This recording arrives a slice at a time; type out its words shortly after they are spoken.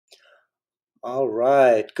All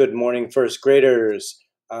right. Good morning, first graders.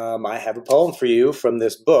 I have a poem for you from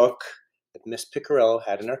this book that Miss Piccarello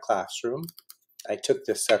had in her classroom. I took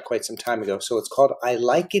this quite some time ago. So it's called I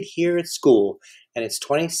Like It Here at School, and it's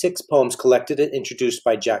 26 poems collected and introduced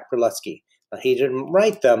by Jack Perlusky. Now, he didn't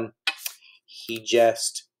write them. He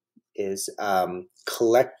just is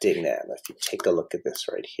collecting them. If you take a look at this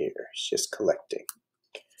right here, it's just collecting.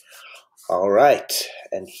 All right.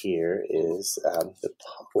 And here is the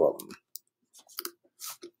poem.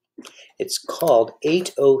 It's called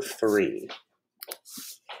 803.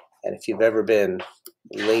 And if you've ever been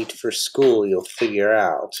late for school, you'll figure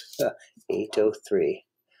out 803.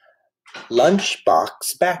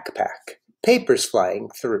 Lunchbox backpack. Papers flying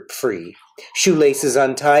free. Shoelaces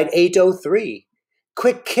untied. 803.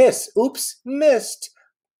 Quick kiss. Oops, missed.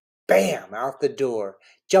 Bam, out the door.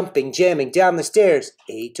 Jumping, jamming down the stairs.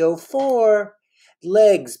 804.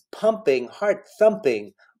 Legs pumping, heart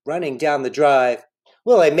thumping. Running down the drive.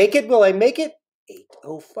 Will I make it? Will I make it?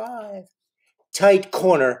 805. Tight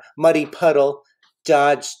corner, muddy puddle,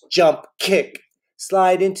 dodge, jump, kick,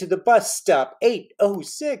 slide into the bus stop,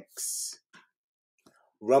 806.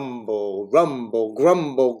 Rumble, rumble,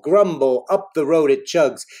 grumble, grumble, up the road it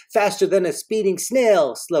chugs, faster than a speeding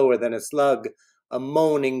snail, slower than a slug. A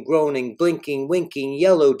moaning, groaning, blinking, winking,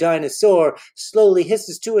 yellow dinosaur slowly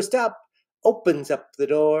hisses to a stop, opens up the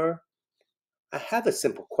door. I have a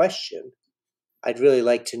simple question. I'd really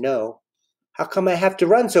like to know. How come I have to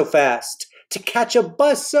run so fast? To catch a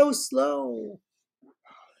bus so slow?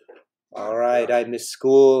 All right, I miss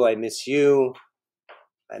school. I miss you.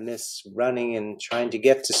 I miss running and trying to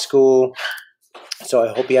get to school. So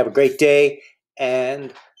I hope you have a great day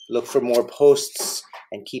and look for more posts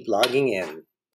and keep logging in.